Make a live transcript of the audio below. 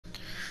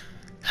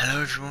Hello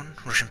everyone,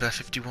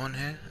 RussianBear51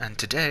 here, and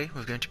today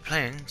we're going to be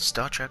playing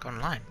Star Trek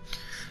Online.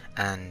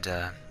 And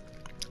I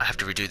have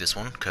to redo this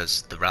one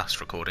because the last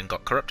recording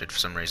got corrupted for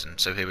some reason,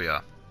 so here we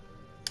are.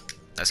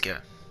 Let's go.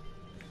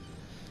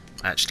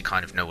 I actually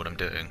kind of know what I'm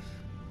doing.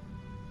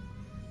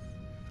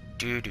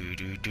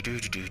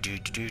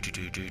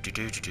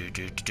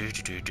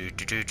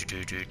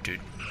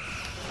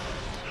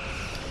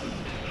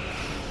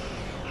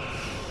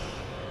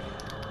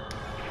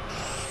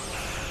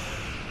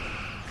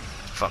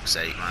 Fuck's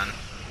sake, man.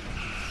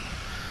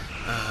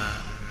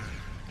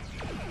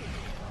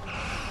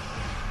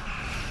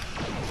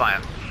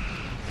 Fire.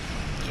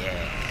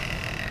 Yeah,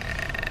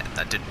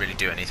 that didn't really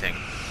do anything.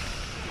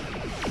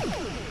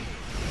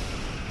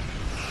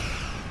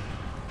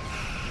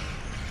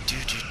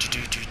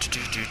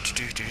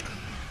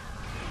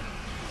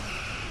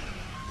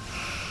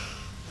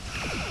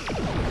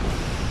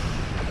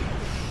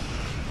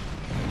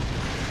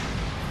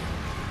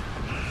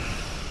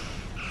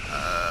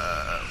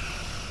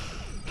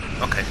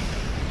 Okay.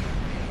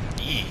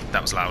 Yee,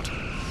 that was loud.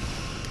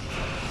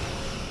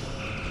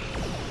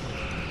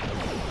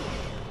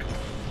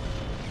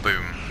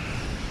 Boom.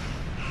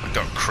 I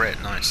got a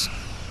crit, nice.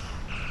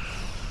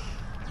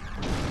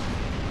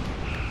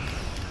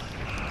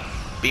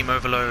 Beam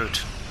overload.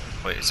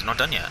 Wait, is it not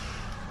done yet?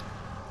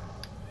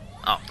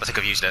 Oh, I think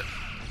I've used it.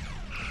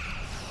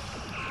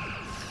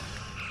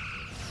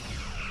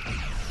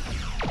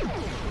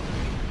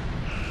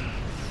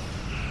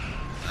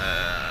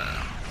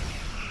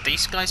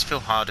 These guys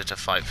feel harder to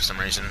fight for some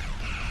reason.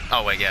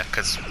 Oh wait, yeah,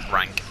 because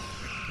rank.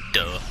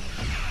 Duh.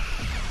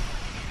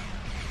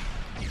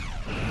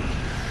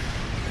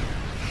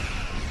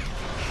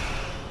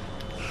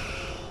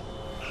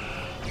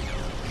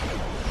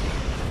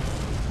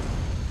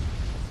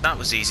 That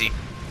was easy.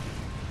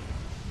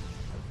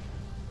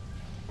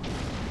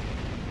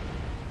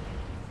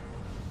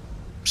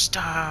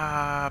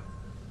 Stop!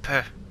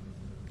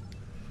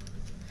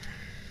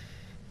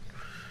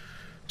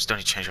 Still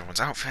need to change everyone's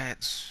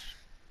outfits.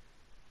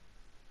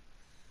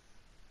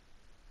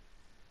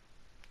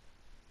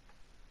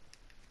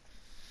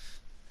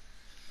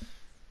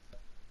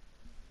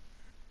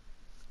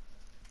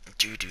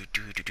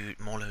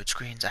 More load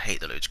screens. I hate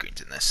the load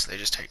screens in this. They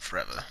just take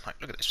forever. Like,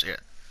 look at this shit.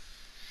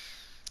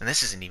 And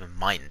this isn't even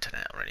my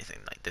internet or anything.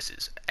 Like, this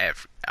is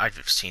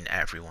I've seen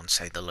everyone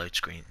say the load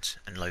screens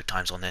and load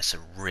times on this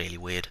are really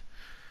weird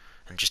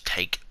and just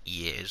take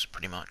years,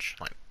 pretty much.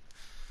 Like,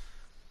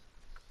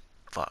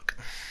 fuck.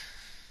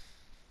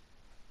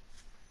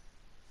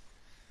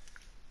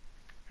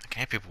 I can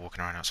hear people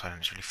walking around outside and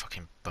it's really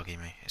fucking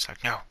bugging me. It's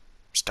like, no,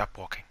 stop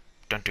walking.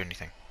 Don't do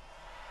anything.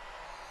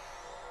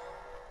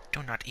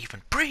 Do not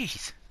even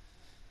breathe.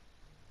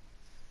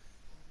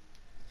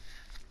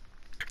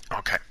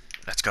 Okay,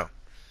 let's go.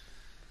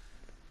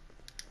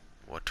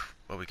 What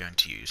are we going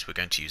to use? We're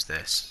going to use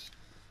this.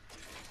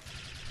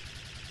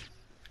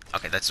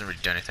 Okay, that doesn't really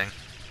do anything.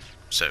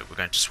 So we're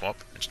going to swap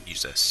and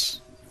use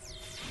this.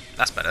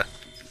 That's better.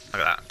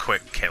 Look at that.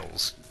 Quick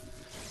kills.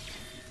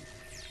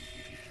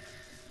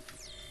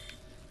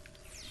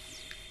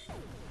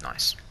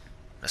 Nice.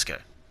 Let's go.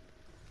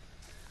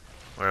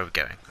 Where are we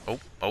going? Oh,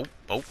 oh,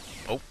 oh,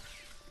 oh.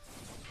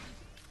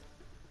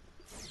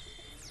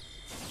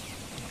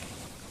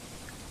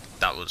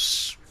 That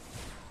was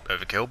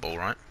overkill, but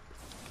alright.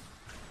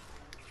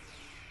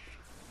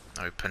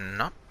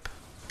 Open up.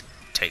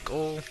 Take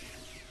all.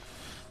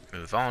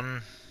 Move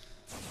on.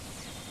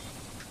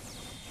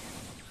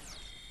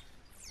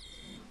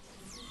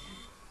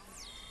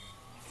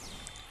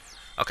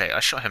 Okay, I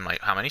shot him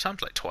like how many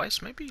times? Like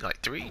twice, maybe? Like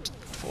 3,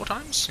 4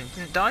 times? And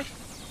didn't die?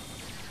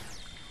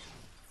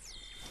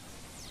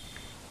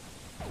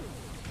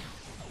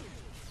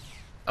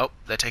 Oh,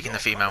 they're taking the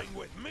female.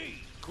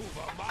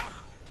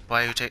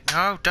 Why are you take?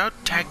 No, don't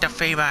take the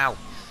female.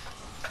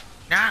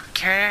 Not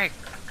kidding.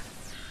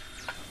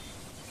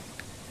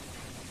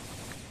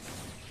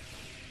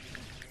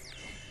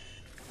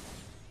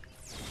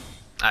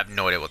 I have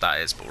no idea what that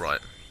is, but right.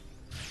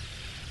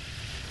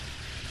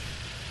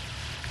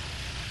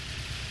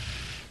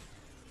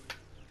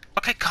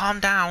 Okay,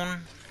 calm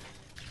down.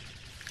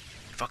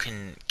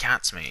 Fucking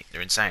cats, mate. They're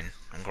insane.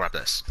 And grab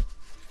this.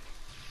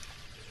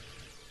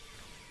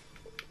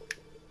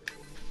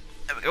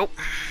 There we go.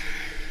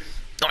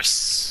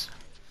 Nice.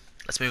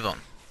 Let's move on.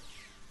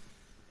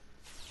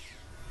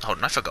 Hold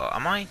on, I forgot.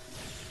 Am I?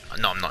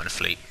 No, I'm not in a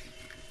fleet.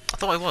 I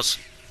thought I was.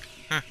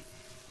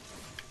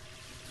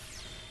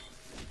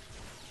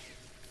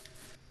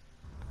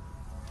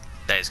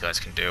 These guys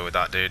can deal with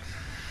that, dude.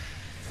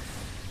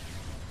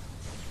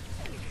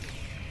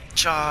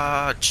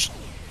 Charge!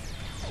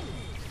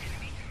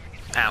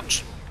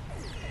 Ouch.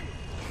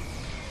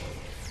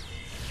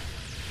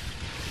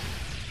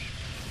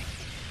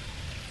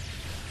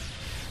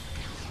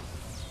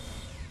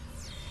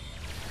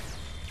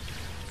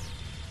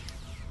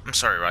 I'm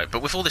sorry, right,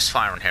 but with all this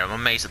fire on here, I'm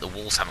amazed that the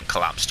walls haven't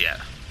collapsed yet.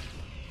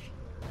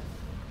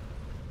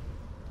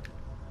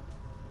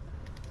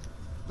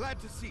 Glad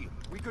to see you.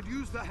 We could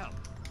use the help.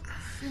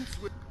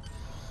 Since we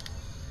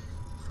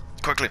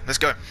Quickly, let's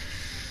go.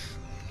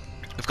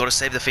 We've got to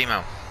save the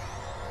female.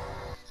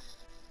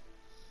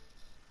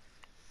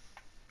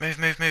 Move,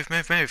 move, move,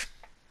 move, move.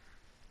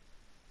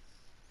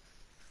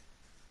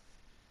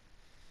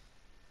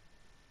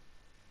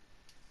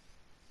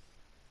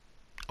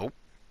 Oh.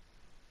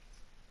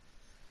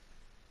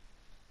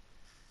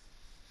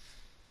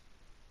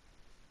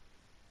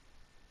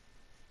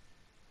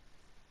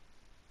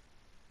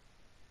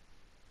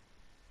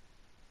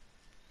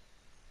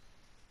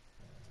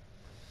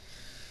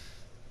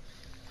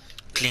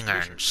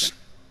 Klingons.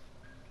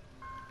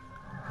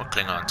 What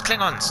Klingons?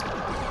 Klingons!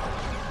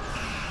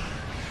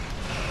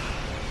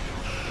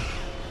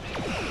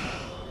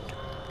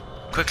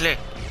 Quickly!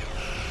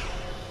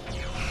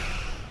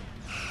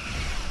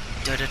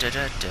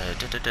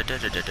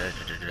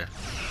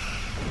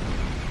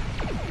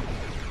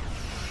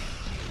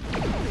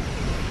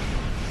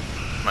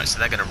 Right, so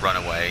they're gonna run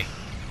away.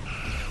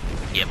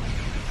 Yep.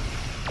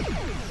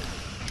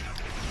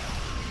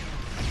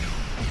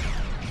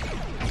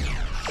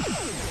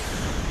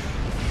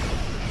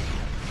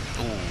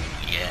 Ooh,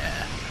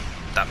 yeah.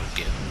 That was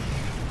good.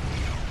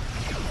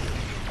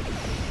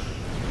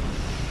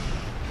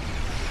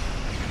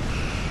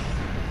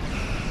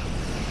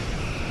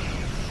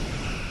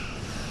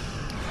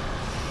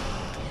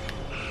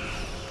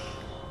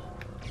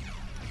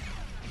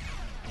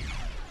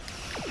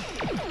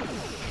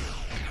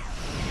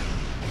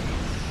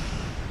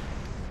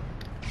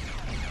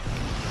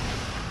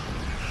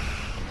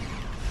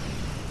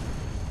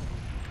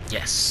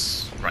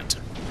 Yes. Right.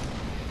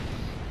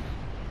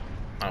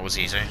 That was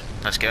easy.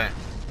 Let's go.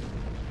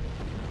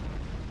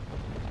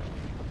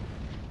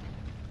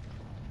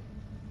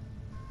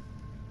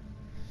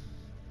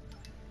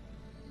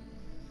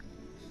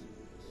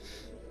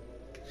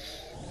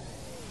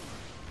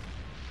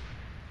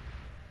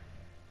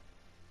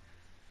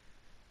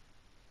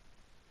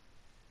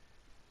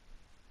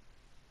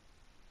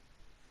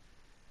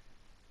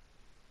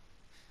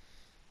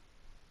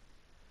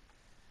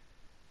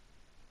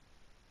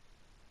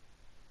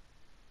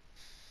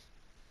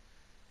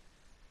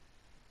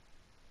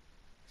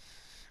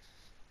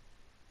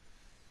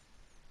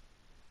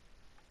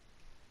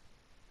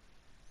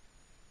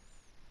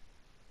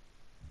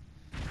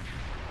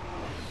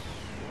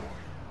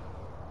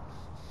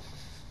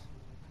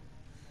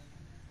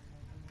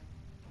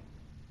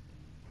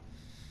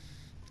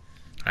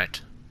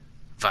 Right.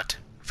 What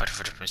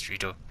mystery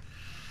door?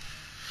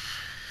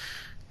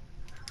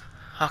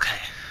 Okay.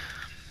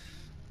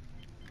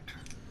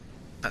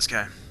 Let's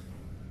go.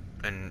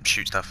 And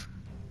shoot stuff.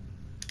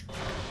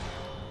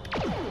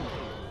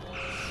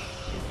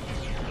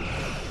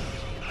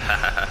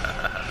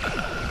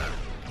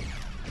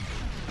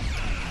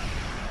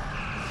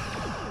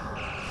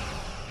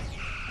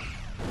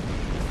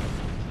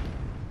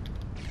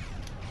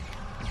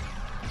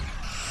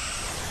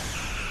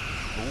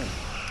 Ooh.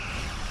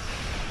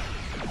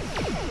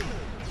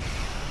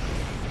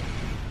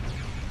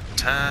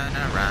 Turn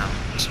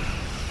around.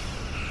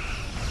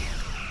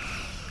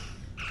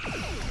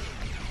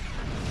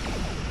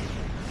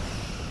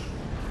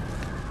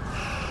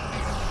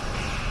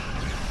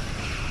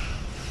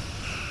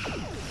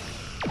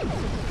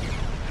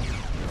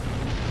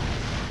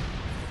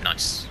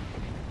 Nice.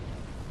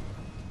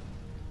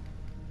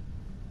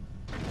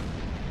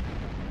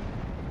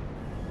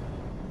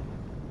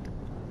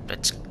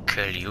 Let's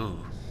kill you.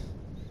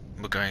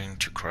 We're going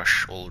to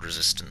crush all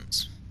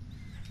resistance.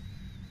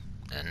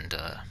 And,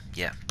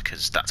 yeah,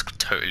 because that's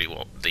totally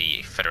what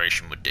the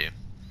Federation would do.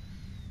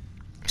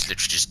 It's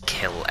literally just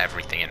kill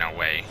everything in our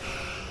way.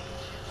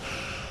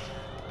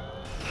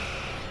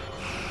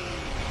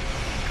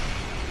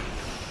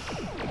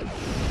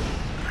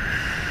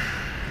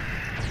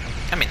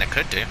 I mean, they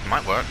could do. It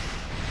might work.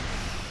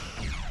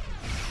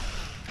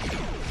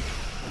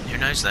 Who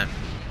knows, though?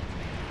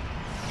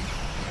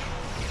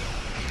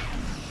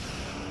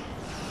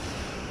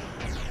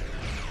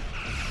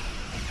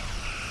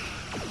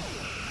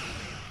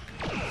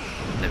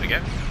 There we go.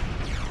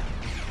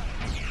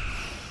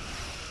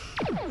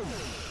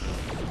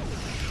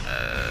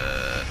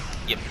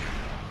 Yep.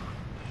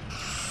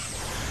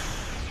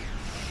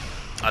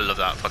 I love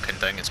that fucking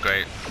thing, it's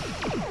great.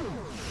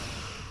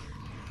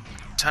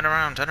 Turn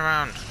around,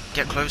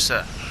 get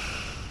closer.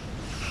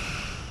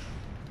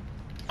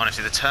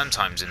 Honestly, the turn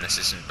times in this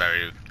isn't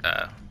very,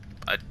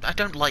 I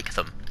don't like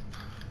them.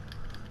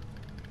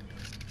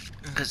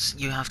 Because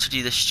you have to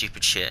do this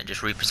stupid shit and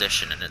just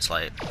reposition, and it's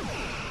like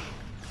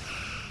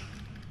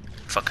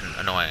fucking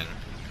annoying.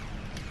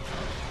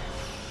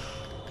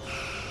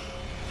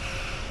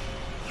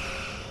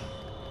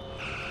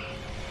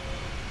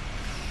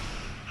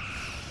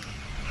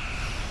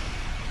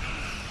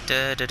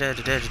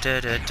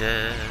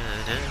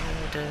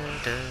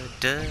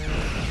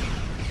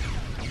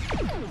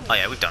 Oh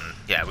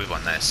yeah, we've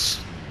won this.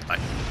 Like,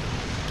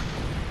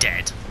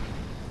 dead.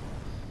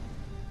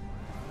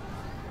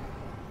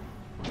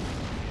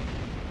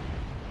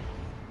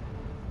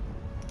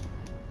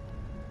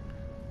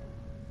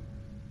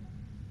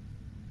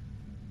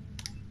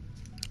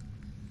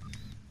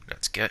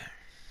 Let's go.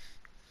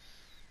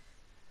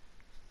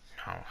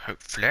 Now,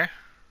 hopefully,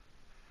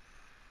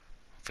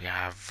 we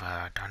have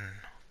done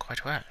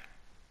quite well.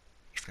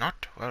 If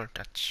not, well,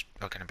 that's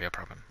not going to be a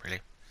problem, really.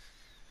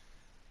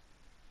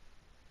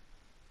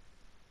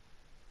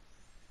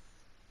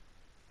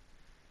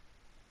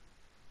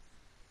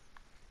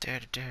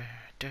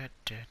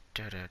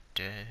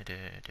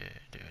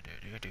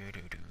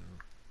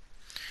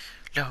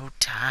 Load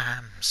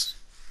times.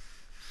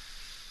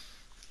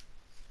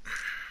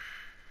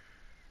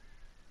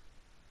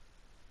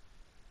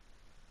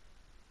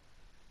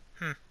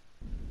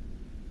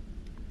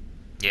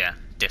 Yeah,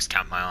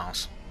 discount my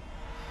arse.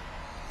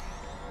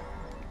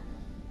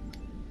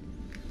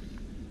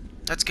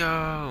 Let's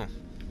go!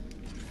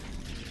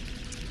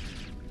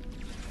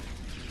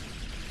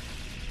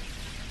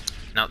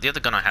 Now, the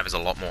other gun I have is a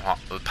lot more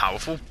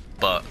powerful,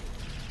 but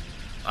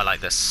I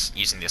like this,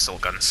 using the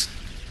assault guns.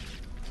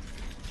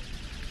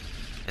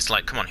 It's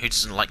like, come on, who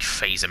doesn't like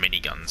phaser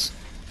miniguns?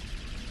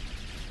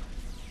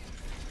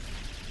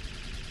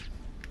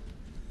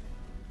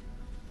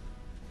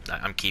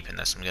 I'm keeping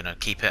this. I'm going to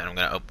keep it and I'm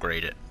going to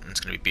upgrade it. And it's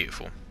going to be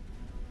beautiful.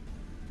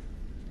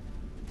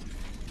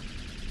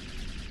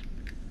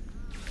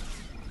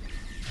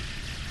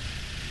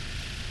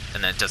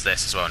 And then it does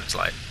this as well, and it's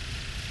like...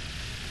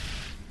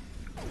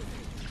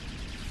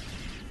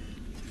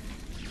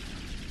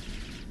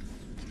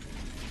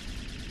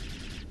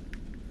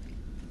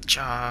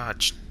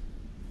 Charge!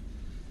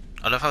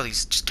 I love how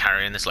he's just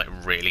carrying this like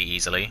really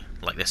easily.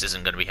 Like this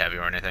isn't going to be heavy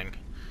or anything.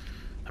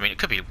 I mean, it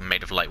could be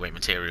made of lightweight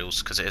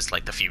materials, because it is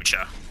like the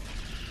future.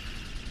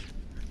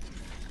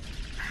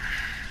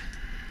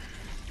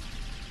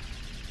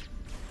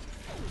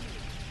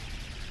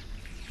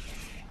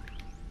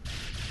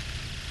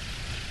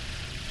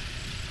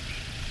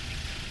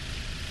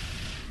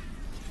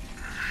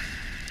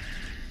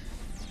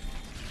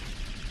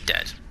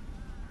 Dead.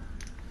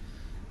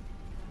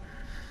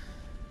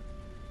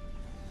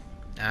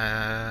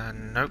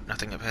 Nope,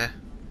 nothing up here.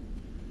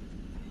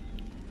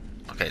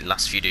 Okay,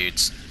 last few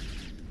dudes.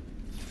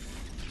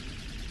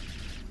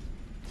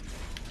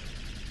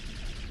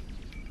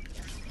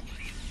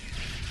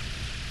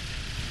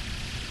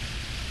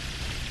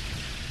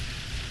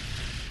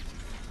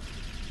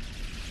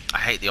 I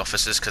hate the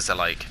officers because they're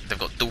like, they've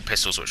got dual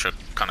pistols which are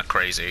kind of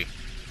crazy,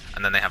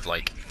 and then they have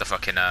like the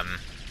fucking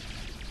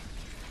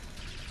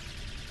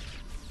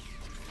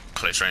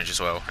close range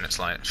as well, and it's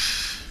like,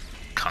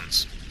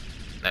 cunts.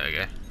 There we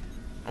go.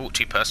 Oh,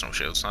 2 personal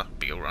shields, that'd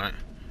be alright.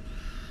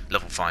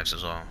 Level 5s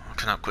as well. I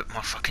can equip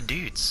my fucking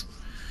dudes.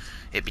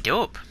 It'd be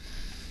dope.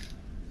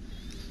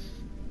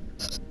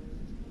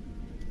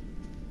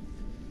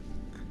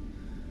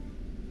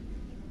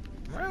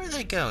 Where are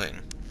they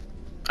going?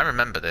 I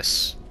remember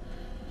this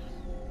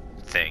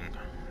thing.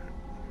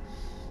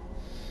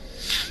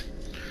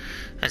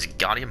 There's a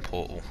Guardian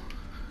portal.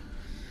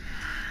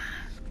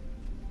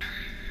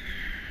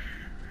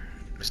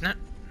 Isn't it?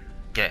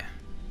 Yeah.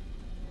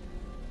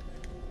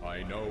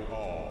 I know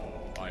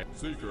all. I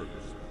seekers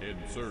in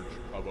search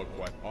of a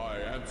quest. I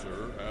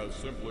answer as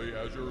simply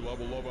as your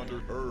level of under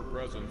her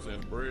presence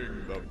and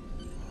bring the.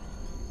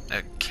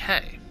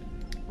 Okay.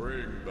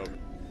 Bring the.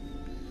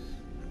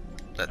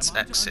 Let's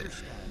exit.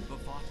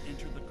 Bavot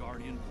entered the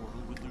Guardian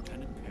portal with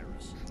Lieutenant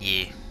Paris.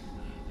 Yeah.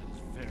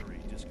 That is very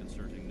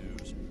disconcerting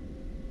news.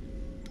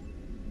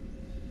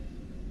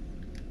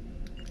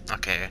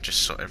 Okay,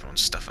 just sort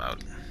everyone's stuff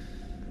out.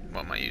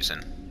 What am I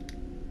using?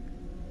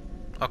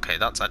 Okay,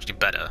 that's actually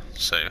better,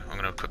 so I'm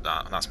going to equip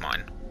that. That's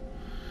mine.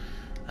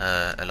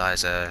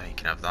 Eliza, you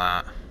can have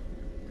that.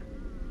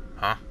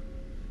 Huh?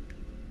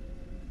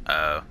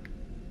 Oh.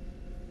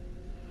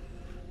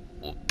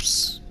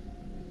 Whoops.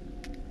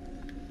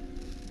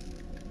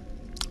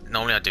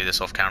 Normally I do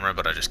this off camera,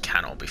 but I just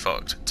cannot be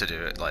fucked to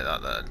do it like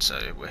that then, so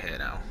we're here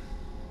now.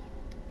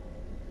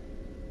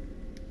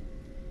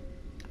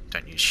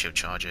 Don't use shield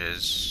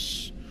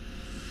charges.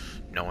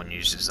 No one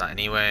uses that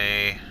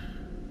anyway.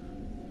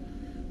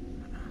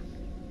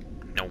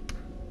 Nope.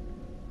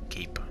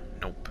 Keep.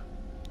 Nope.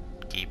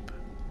 Keep.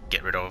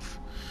 Get rid of.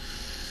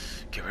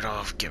 Get rid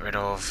of. Get rid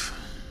of.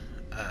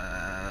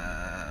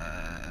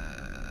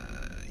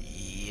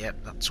 Yep,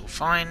 that's all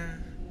fine.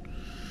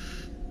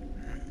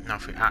 Now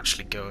if we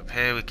actually go up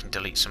here, we can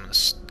delete some of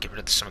the, get rid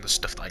of some of the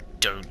stuff that I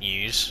don't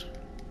use.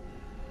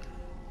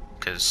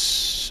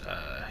 Because,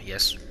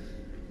 yes,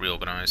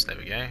 reorganize, there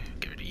we go.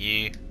 Get rid of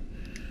you.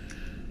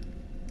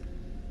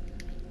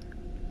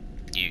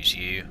 Use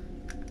you.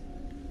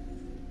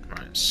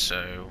 Right,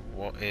 so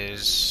what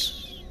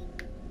is...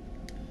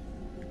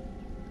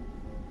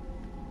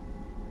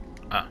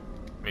 Ah,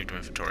 move to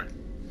inventory.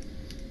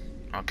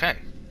 Okay,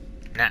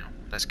 now,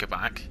 let's go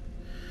back.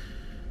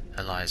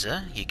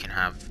 Eliza, you can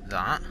have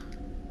that.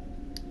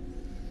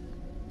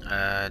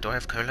 Do I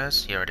have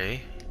colas? Yeah, I do.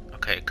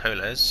 Okay,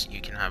 colas,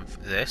 you can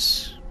have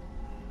this.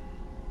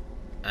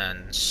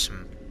 And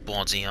some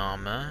body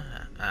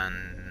armor,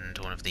 and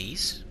one of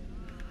these.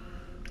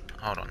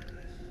 Hold on.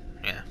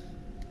 Yeah.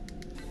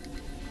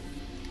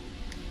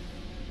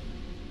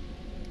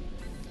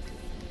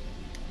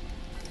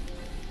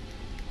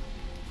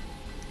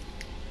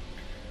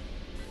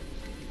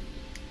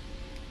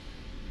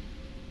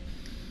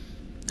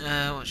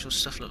 What's your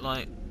stuff look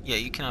like? Yeah,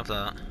 you can have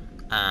that,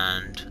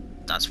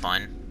 and that's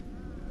fine.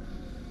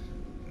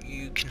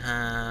 You can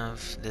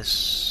have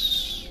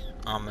this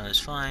armor is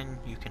fine.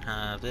 You can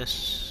have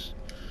this.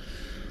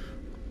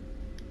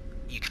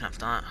 You can have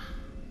that.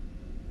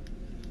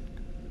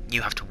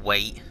 You have to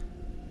wait,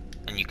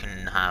 and you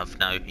can have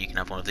you can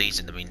have one of these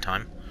in the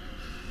meantime.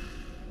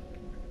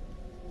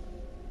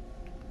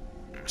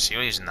 So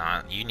you're using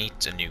that. You need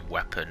a new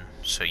weapon,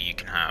 so you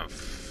can have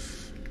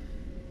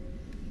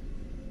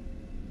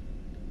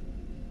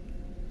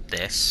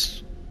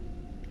this.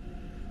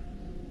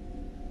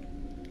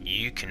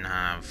 You can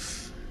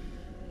have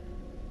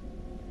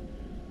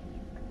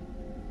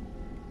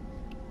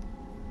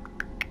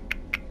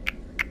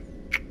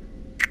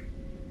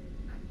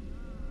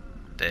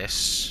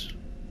this.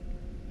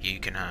 You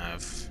can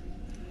have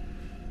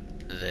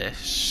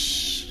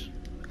this.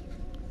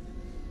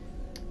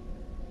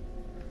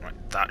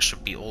 Right, that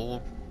should be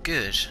all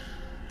good.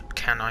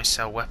 Can I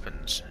sell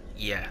weapons?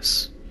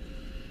 Yes.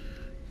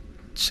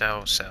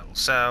 Sell, sell,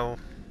 sell.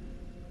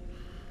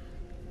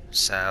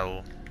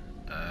 Sell.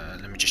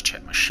 Let me just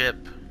check my ship.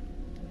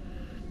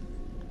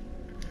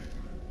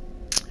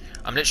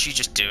 I'm literally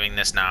just doing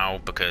this now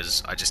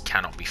because I just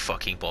cannot be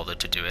fucking bothered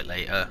to do it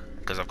later,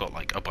 because I've got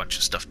like a bunch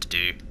of stuff to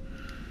do.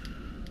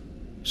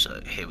 So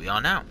here we are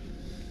now.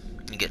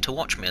 You get to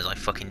watch me as I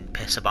fucking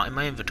piss about in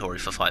my inventory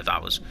for 5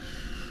 hours.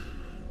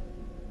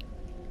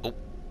 Oh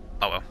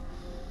well.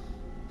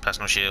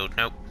 Personal shield,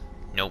 nope,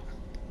 nope,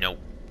 nope.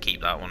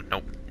 Keep that one,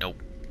 nope, nope,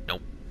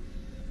 nope.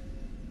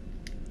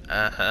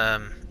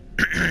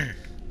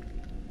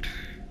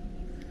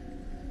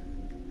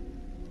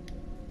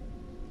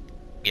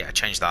 Yeah,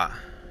 change that.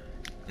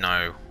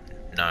 No,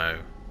 no,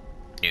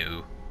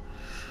 new.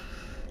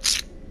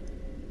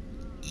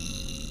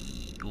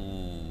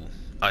 Ooh,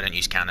 I don't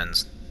use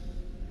cannons.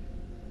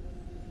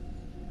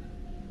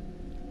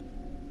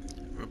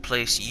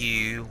 Replace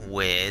you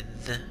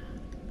with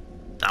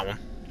that one.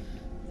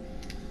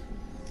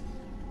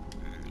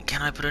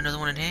 Can I put another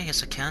one in here?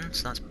 Yes, I can.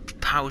 So that's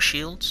power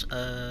shields.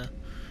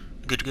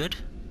 Good, good.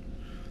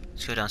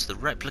 Let's go down to the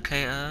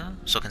replicator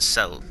so I can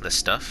sell this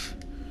stuff.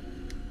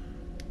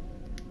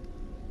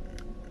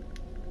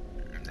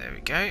 There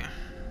we go.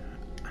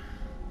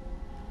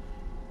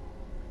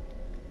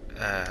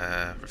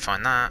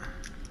 Refine that.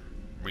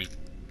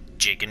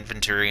 Rejig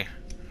inventory.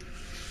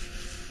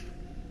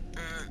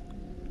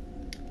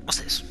 What's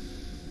this?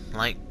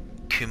 Like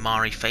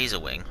Kumari phaser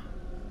wing.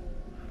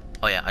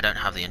 Oh yeah, I don't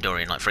have the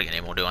Endorian like frigate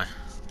anymore, do I?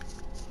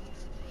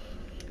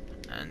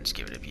 And just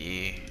give it a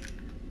view.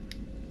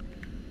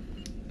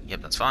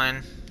 Yep, that's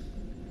fine.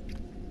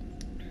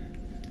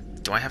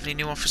 Do I have any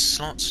new officer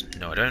slots?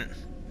 No, I don't.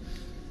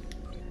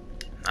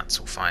 That's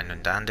all fine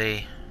and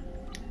dandy.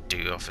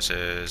 Do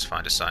officers,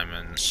 find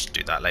assignments,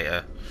 do that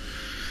later.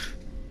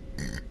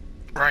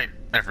 Right,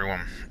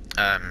 everyone.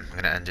 I'm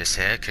going to end this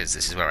here because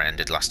this is where I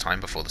ended last time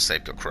before the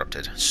save got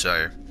corrupted.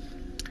 So,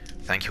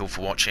 thank you all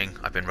for watching.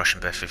 I've been Russian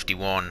Bear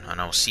 51, and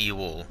I'll see you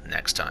all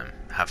next time.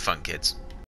 Have fun, kids.